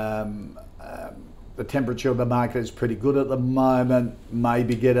 the temperature of the market is pretty good at the moment.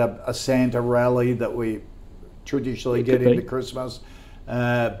 Maybe get a Santa rally that we traditionally get into Christmas,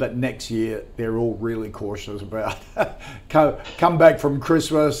 but next year they're all really cautious about come back from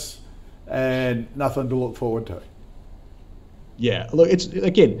Christmas and nothing to look forward to. Yeah, look,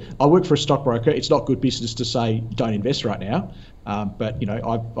 I work for a stockbroker. It's not good business to say don't invest right now, but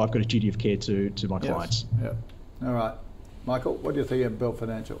I've got a duty of care to my clients. Yeah. All right, Michael, what do you think of Bell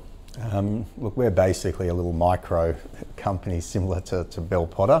Financial? Look, we're basically a little micro company similar to Bell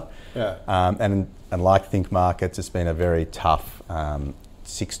Potter. Yeah. And like Think Markets, it's been a very tough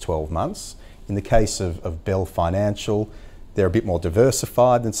 6-12 months. In the case of Bell Financial, they're a bit more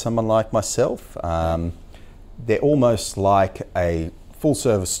diversified than someone like myself. They're almost like a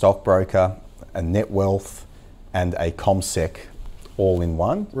full-service stockbroker, a net wealth, and a CommSec all in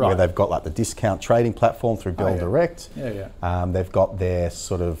one, right. Where they've got like the discount trading platform through Bell Direct. Yeah. They've got their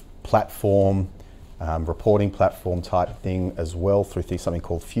sort of platform, reporting platform type thing as well through something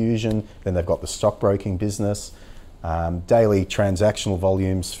called Fusion. Then they've got the stockbroking business. Daily transactional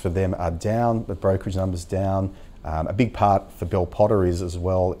volumes for them are down, the brokerage numbers down. A big part for Bell Potter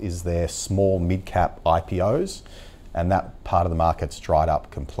is their small mid-cap IPOs, and that part of the market's dried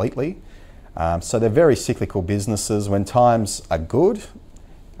up completely. So they're very cyclical businesses. When times are good,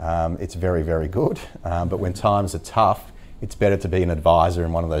 it's very, very good. But when times are tough, it's better to be an advisor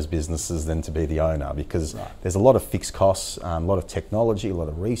in one of those businesses than to be the owner, because there's a lot of fixed costs, a lot of technology, a lot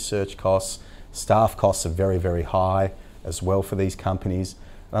of research costs. Staff costs are very, very high as well for these companies.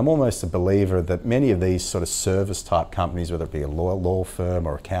 And I'm almost a believer that many of these sort of service type companies, whether it be a law firm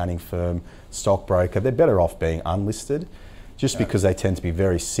or accounting firm, stockbroker, they're better off being unlisted, just because they tend to be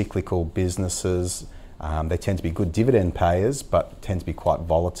very cyclical businesses. They tend to be good dividend payers, but tend to be quite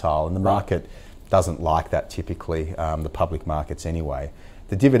volatile. And the market doesn't like that typically, the public markets anyway.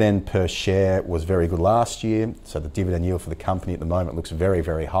 The dividend per share was very good last year, so the dividend yield for the company at the moment looks very,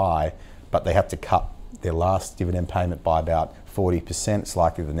 very high, but they have to cut their last dividend payment by about 40%. It's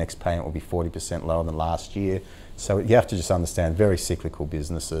likely the next payment will be 40% lower than last year. So you have to just understand very cyclical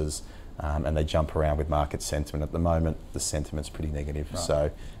businesses, and they jump around with market sentiment. At the moment, the sentiment's pretty negative. Right.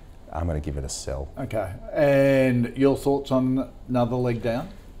 So I'm going to give it a sell. Okay. And your thoughts on another leg down?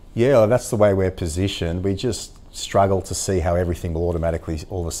 Yeah, well, that's the way we're positioned. We just struggle to see how everything will automatically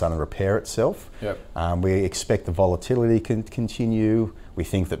all of a sudden repair itself. Yep. We expect the volatility can continue. We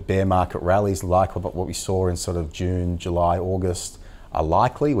think that bear market rallies like what we saw in sort of June, July, August are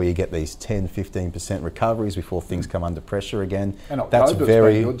likely, where you get these 10-15% recoveries before things come under pressure again. And October's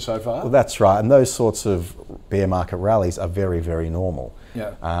been good so far. Well, that's right. And those sorts of bear market rallies are very, very normal.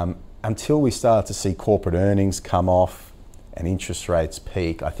 Yeah. Until we start to see corporate earnings come off and interest rates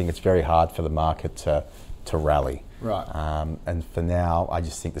peak, I think it's very hard for the market to rally. Right. And for now, I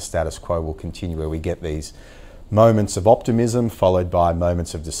just think the status quo will continue, where we get these moments of optimism followed by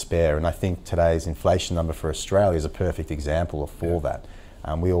moments of despair. And I think today's inflation number for Australia is a perfect example for that.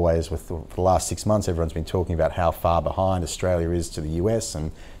 We always, for the last 6 months, everyone's been talking about how far behind Australia is to the US,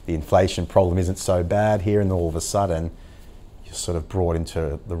 and the inflation problem isn't so bad here, and all of a sudden you're sort of brought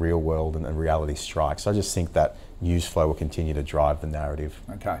into the real world and reality strikes. I just think that news flow will continue to drive the narrative.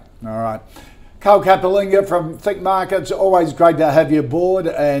 Okay, all right. Carl Capolingua from Think Markets, always great to have you aboard,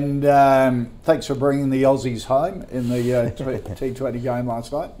 and thanks for bringing the Aussies home in the T20 game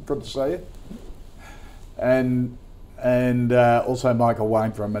last night. Good to see you. And also Michael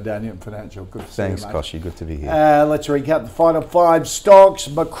Wayne from Medallion Financial. Good to see you, mate. Thanks, Koshy. Good to be here. Let's recap the final 5 stocks.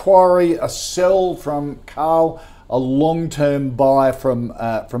 Macquarie, a sell from Carl, a long-term buy from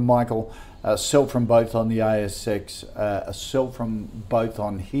Michael, a sell from both on the ASX, a sell from both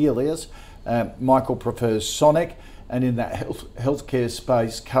on Helios. Michael prefers Sonic, and in that healthcare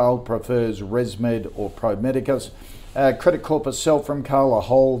space, Carl prefers ResMed or Pro Medicus. Credit Corp, a sell from Carl, a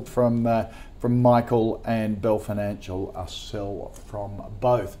hold from Michael, and Bell Financial, a sell from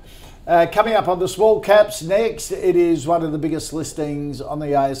both. Coming up on the small caps next, it is one of the biggest listings on the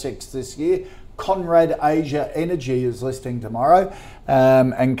ASX this year. Conrad Asia Energy is listing tomorrow,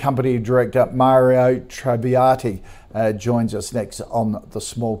 and company director Mario Traviati joins us next on the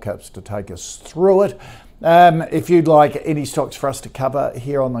small caps to take us through it. If you'd like any stocks for us to cover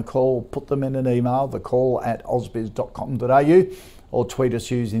here on the call, put them in an email, thecall@ausbiz.com.au, or tweet us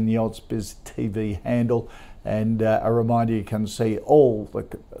using the Ausbiz TV handle. And a reminder, you can see all the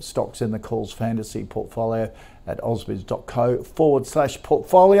stocks in the Calls Fantasy portfolio at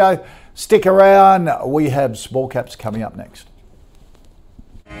ausbiz.co/portfolio. Stick around, we have small caps coming up next.